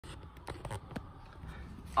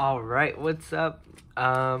All right, what's up?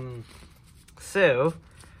 So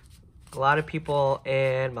a lot of people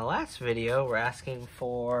in my last video were asking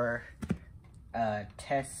for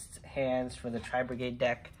test hands for the Tribrigade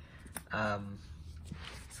deck. So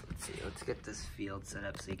let's see, let's get this field set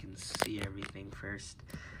up so you can see everything first.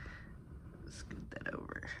 Scoot that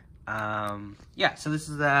over. Yeah, so this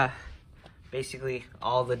is basically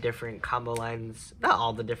all the different combo lines, not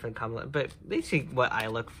all the different combo lines, but basically what I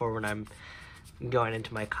look for when I'm going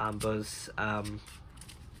into my combos. I'm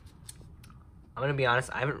gonna be honest,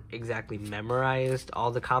 I haven't exactly memorized all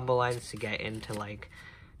the combo lines to get into like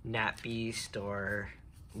Nat Beast or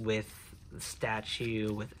with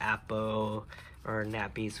Statue with Apo, or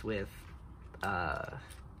Nat Beast with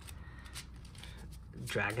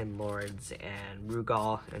Dragon Lords and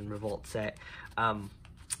Rugal and Revolt set.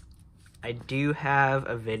 I do have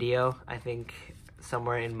a video, I think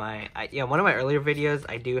somewhere in my, one of my earlier videos,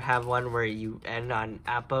 I do have one where you end on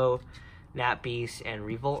Apo, Nat Beast, and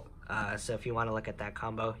Revolt. So if you want to look at that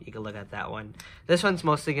combo, you can look at that one. This one's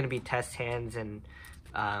mostly going to be test hands and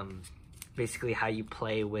basically how you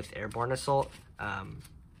play with Airborne Assault.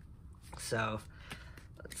 So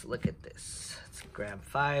let's look at this. Let's grab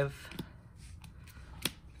 5,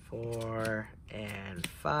 4, and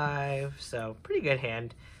 5. So pretty good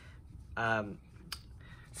hand.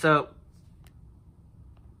 So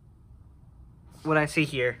what I see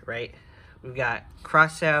here, right? We've got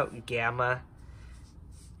Crossout, Gamma,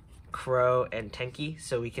 Crow, and Tenki.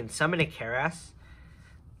 So we can summon a Karas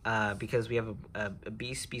because we have a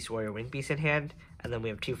Beast Warrior, Wing Beast in hand, and then we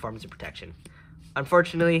have 2 forms of protection.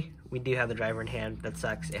 Unfortunately, we do have the driver in hand. That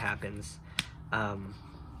sucks. It happens. But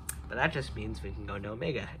that just means we can go to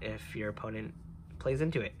Omega if your opponent plays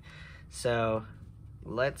into it. So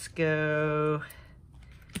let's go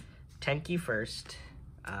Tenki first.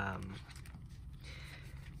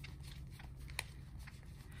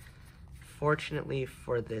 Fortunately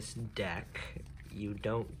for this deck, you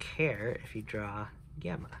don't care if you draw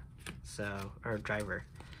Gamma, or Driver.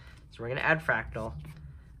 So we're gonna add Fractal.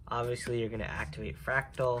 Obviously, you're gonna activate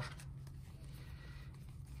Fractal,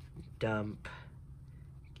 dump,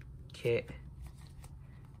 Kit,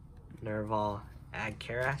 Nerval, add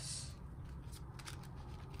Karas.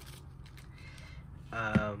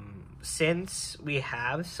 Since we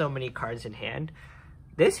have so many cards in hand,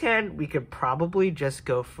 this hand we could probably just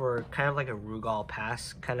go for kind of like a Rugal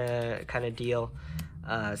pass kind of deal,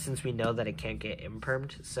 since we know that it can't get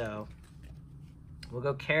impermed. So we'll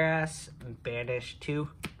go Karas, banish 2,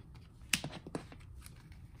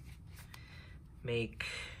 make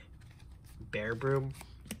Bear Broom,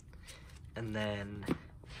 and then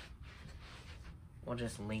we'll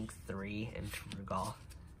just link 3 into Rugal.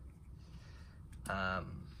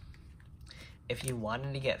 If you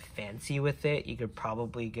wanted to get fancy with it, you could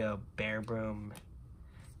probably go Bear Broom,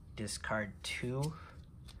 discard 2,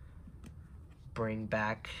 bring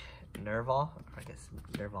back Nerval, or I guess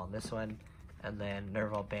Nerval on this one, and then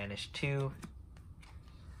Nerval banish 2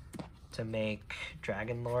 to make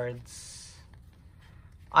Dragon Lords.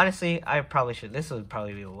 Honestly, I probably should, this would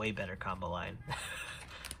probably be a way better combo line.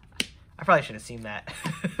 I probably should have seen that.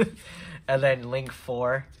 And then link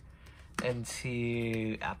 4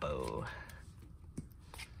 into Apo.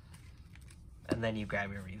 And then you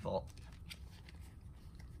grab your Revolt.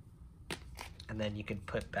 And then you can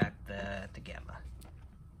put back the Gamma.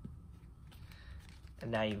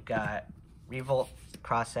 And now you've got Revolt,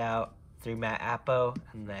 Crossout, 3-mat Apo,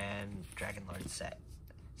 and then Dragon Lord set.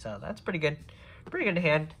 So that's pretty good. Pretty good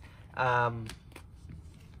hand. And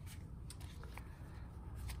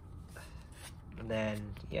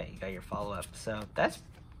then, yeah, you got your follow-up. So that's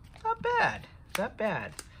not bad. Not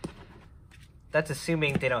bad. That's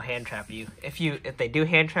assuming they don't hand trap you. If they do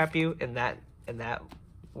hand trap you in that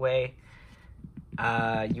way,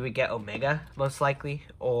 you would get Omega most likely,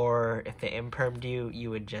 or if they impermed you, you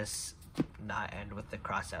would just not end with the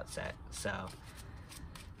Crossout set. So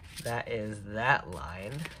that is that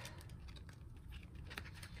line.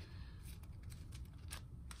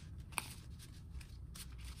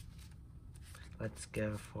 Let's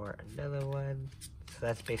go for another one. So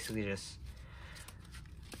that's basically just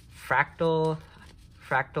Fractal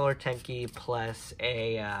or Tenki plus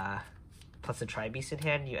a Tri-Beast in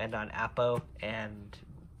hand. You end on Apo and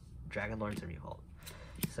Dragon Lords and Revolt.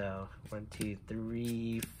 So 1, 2,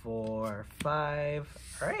 3, 4, 5.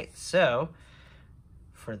 All right. So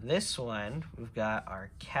for this one, we've got our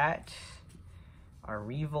Cat, our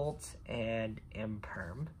Revolt, and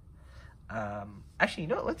Imperm. Actually, you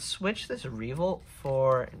know what? Let's switch this Revolt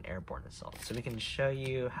for an Airborne Assault so we can show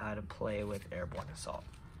you how to play with Airborne Assault.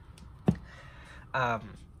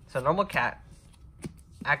 So normal Cat,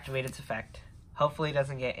 activate its effect, Hopefully it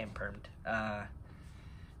doesn't get impermed.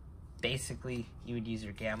 Basically, you would use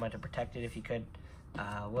your Gamma to protect it if you could.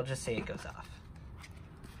 We'll just say it goes off.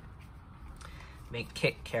 Make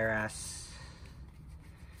Kit Karas.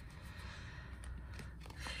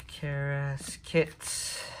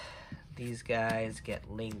 Kit. These guys get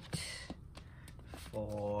linked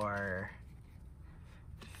for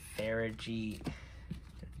Tribrigade,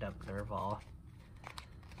 dump Nerval,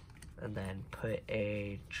 and then put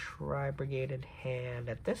a Tribrigade in hand.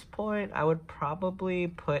 At this point, I would probably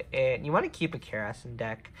put in, you want to keep a Karas in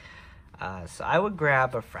deck, so I would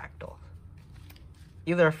grab a Fractal.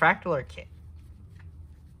 Either a Fractal or a Kit.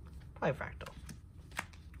 Probably Fractal.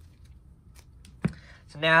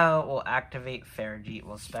 So now we'll activate Tribrigade.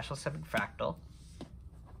 We'll special summon Fractal.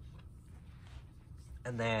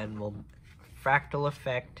 And then we'll Fractal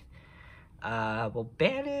effect. We'll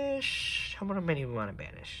banish. How many we want to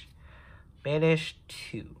banish? Banish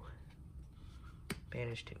 2.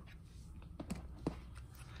 Banish 2.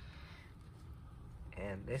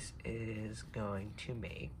 And this is going to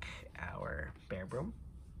make our Bear Broom.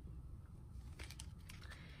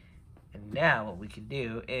 And now what we can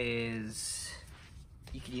do is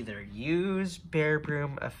you can either use Bear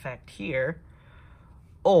Broom effect here,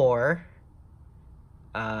 or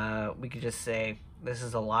we could just say this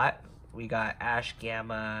is a lot. We got Ash,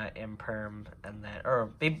 Gamma, Imperm, and then, or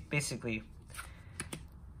basically,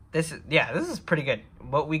 this is pretty good.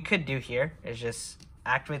 What we could do here is just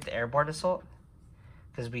activate the Airborne Assault,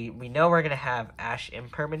 because we know we're gonna have Ash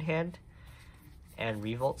Imperm in hand and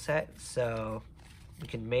Revolt set, so we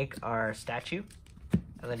can make our statue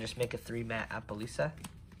and then just make a 3-mat Appaloosa.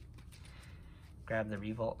 Grab the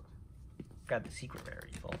Revolt. Grab the secret rare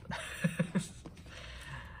Revolt.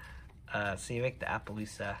 So you make the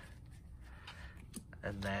Appaloosa,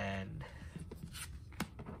 and then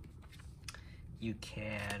you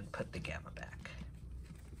can put the Gamma back.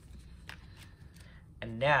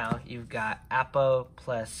 And now you've got Appo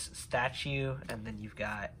plus statue, and then you've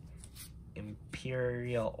got Infinite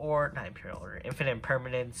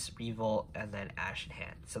Impermanence, Revolt, and then Ash in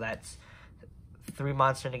hand. So that's 3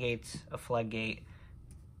 monster negates, a floodgate,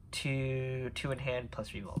 2 in hand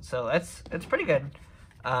plus Revolt. So it's pretty good.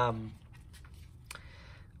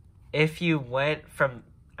 If you went from,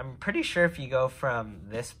 I'm pretty sure if you go from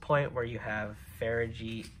this point where you have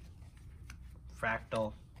Tribrigade,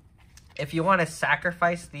 Fractal, if you want to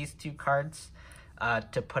sacrifice these 2 cards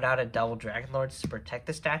to put out a double Dragon Lords to protect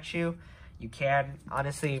the statue, you can.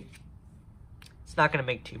 Honestly, it's not going to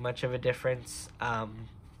make too much of a difference.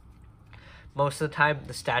 Most of the time,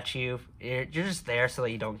 the statue, you're just there so that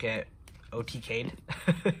you don't get OTK'd.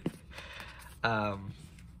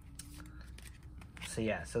 So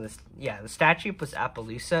the statue plus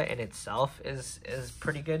Appaloosa in itself is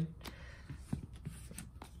pretty good,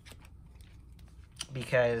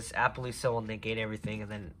 because Appaloosa will negate everything, and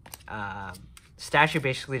then statue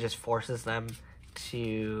basically just forces them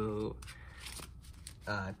to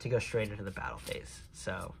go straight into the battle phase.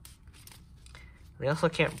 So they also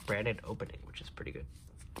can't branded opening, which is pretty good.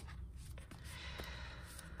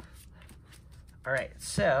 All right,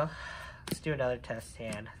 so let's do another test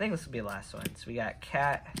hand. I think this will be the last one. So we got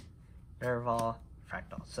Cat, Nerval,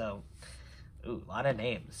 Fractal. So, ooh, a lot of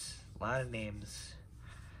names.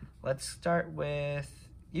 Let's start with,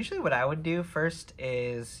 usually what I would do first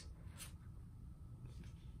is,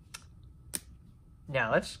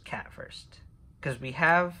 now let's Cat first, because we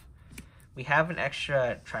have an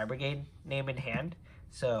extra Tribrigade name in hand.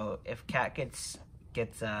 So if Cat gets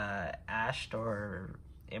ashed or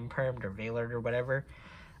impermed or veilered or whatever,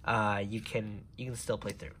 you can still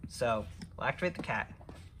play through. So we'll activate the Cat,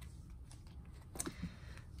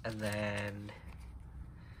 and then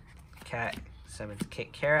Cat summons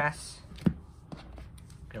Kit Karas.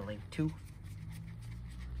 Gonna link 2.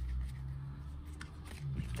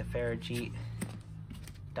 Make the Tribrigade,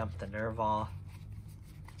 dump the Nerval,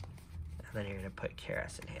 and then you're gonna put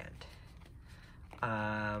Karas in hand.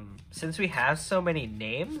 Since we have so many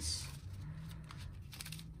names,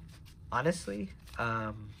 honestly,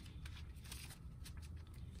 well,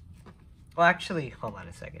 actually, hold on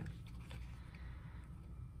a second.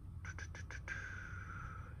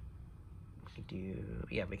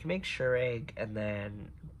 We can make Shureg and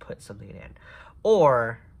then put something in hand.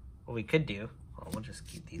 Or what we could do, well, we'll just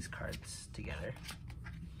keep these cards together.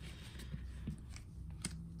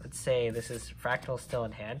 Let's say this is Fractal still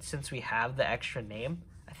in hand. Since we have the extra name,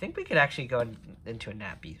 I think we could actually go into a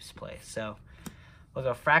Nat Beefs play. So we'll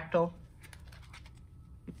go Fractal,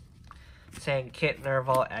 saying Kit,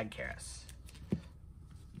 Nerval, add Karas.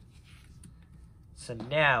 So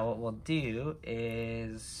now what we'll do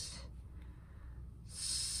is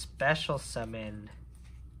special summon.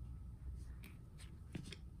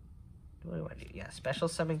 What do I do? Yeah, special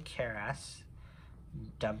summon Karas,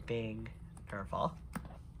 dumping Nerval,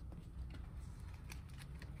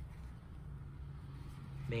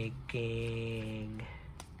 making.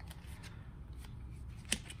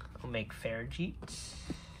 I'll make Farigite,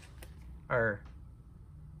 or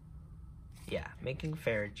yeah, making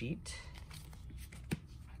Farigite.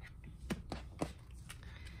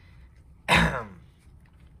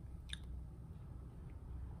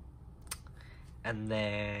 And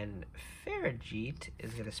then Farigite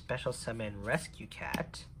is going to special summon Rescue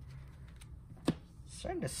Cat.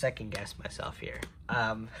 Starting to second guess myself here.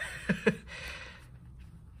 And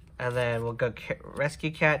then we'll go Rescue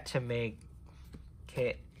Cat to make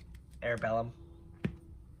Kit Arabellum.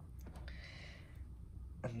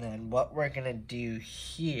 And then what we're going to do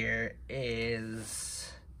here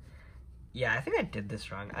is... Yeah, I think I did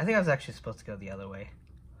this wrong. I think I was actually supposed to go the other way.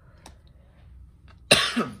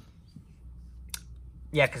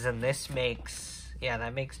 Yeah, because then this makes, yeah,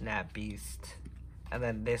 that makes Nat Beast. And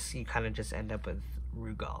then this, you kind of just end up with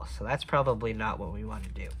Rugal. So that's probably not what we want to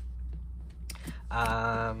do.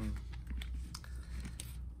 Okay,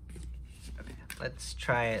 let's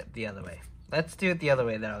try it the other way. Let's do it the other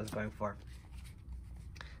way that I was going for.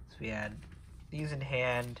 So we had these in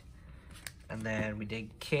hand. And then we did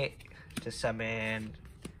Kit to summon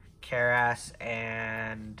Karas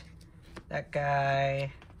and that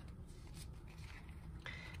guy.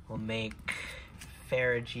 We'll make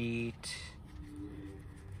Farigite.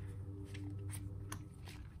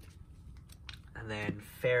 And then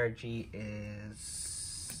Farigite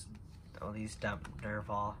is all these dump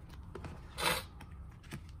Nerval.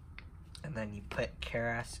 And then you put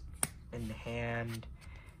Karas in the hand.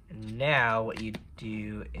 And now what you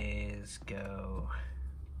do is go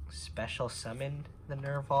special summon the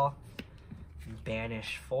Nerval,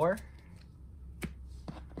 banish 4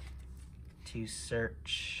 to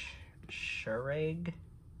search Shurag.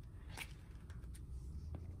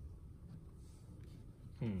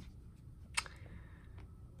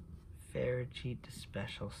 Farigite to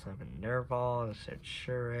special summon Nerval to search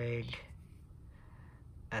Shurag.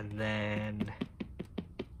 And then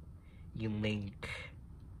you link.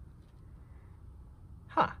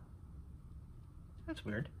 Huh. That's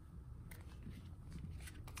weird.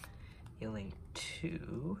 You link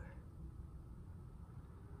 2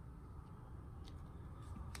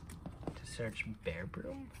 to search Bear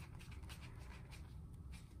Broom.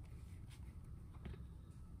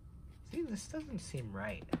 See, this doesn't seem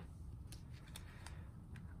right.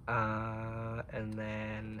 And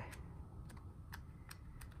then,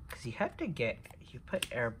 because you had to get, you put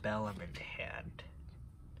Arabellum into hand.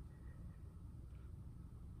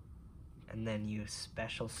 And then you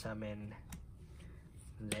special summon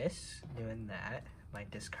this, doing that, by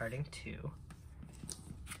discarding 2.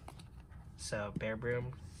 So, Bear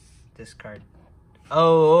Broom, discard.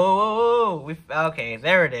 Okay,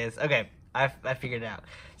 there it is. Okay, I figured it out.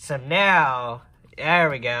 So now, there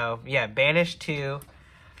we go. Yeah, banish 2,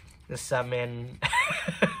 the summon.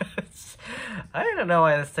 I don't know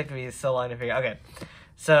why this took me so long to figure out. Okay,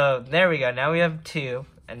 so there we go. Now we have 2,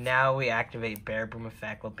 and now we activate Bear Broom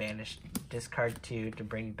effect. We'll banish, discard 2 to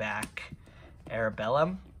bring back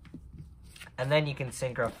Arabellum. And then you can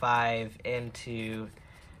synchro 5 into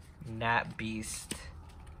Nat Beast.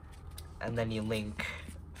 And then you link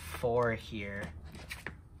 4 here.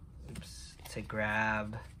 Oops, to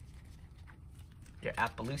grab your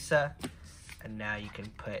Appaloosa. And now you can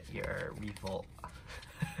put your Revolt.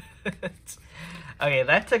 Okay,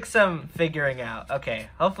 that took some figuring out. Okay,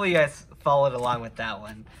 hopefully you guys followed along with that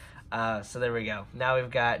one. So there we go. Now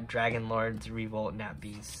we've got Dragon Lords, Revolt, Nat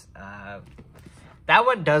Beast. That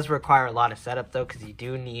one does require a lot of setup though, because you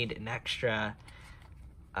do need an extra.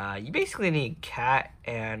 You basically need Cat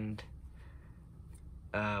and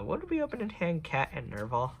what did we open in hand? Cat and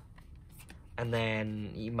Nerval, and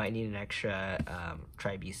then you might need an extra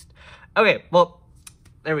Tri-Beast. Okay, well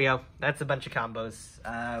there we go. That's a bunch of combos.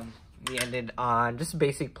 We ended on just a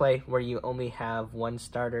basic play where you only have one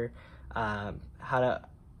starter. How to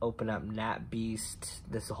open up Nat Beast,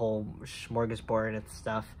 this whole smorgasbord and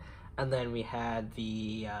stuff. And then we had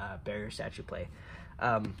the barrier statue play.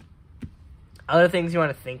 Other things you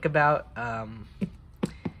want to think about. A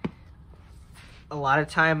lot of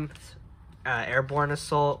times, Airborne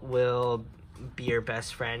Assault will be your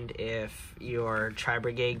best friend if your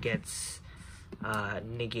Tribrigade gets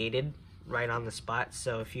negated right on the spot.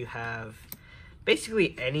 So if you have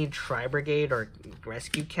basically any Tribrigade or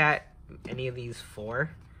Rescue Cat, any of these 4,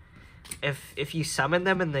 if you summon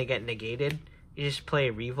them and they get negated, you just play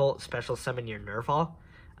Revolt, special summon your Nerval.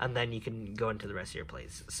 and then you can go into the rest of your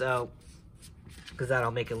plays. So, because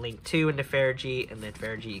that'll make a link to into Ferrogy, and then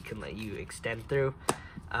Ferrogy can let you extend through.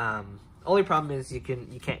 Only problem is you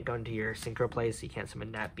can't go into your synchro plays, so you can't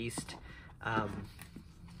summon Nat Beast. But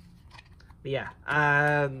yeah,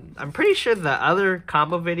 I'm pretty sure the other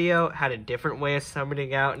combo video had a different way of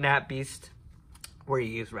summoning out Nat Beast, where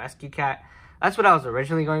you use Rescue Cat. That's what I was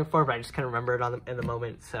originally going for, but I just couldn't remember it in the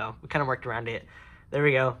moment, so we kind of worked around it. There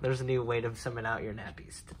we go. There's a new way to summon out your Nat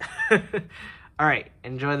Beast. All right,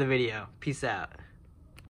 enjoy the video. Peace out.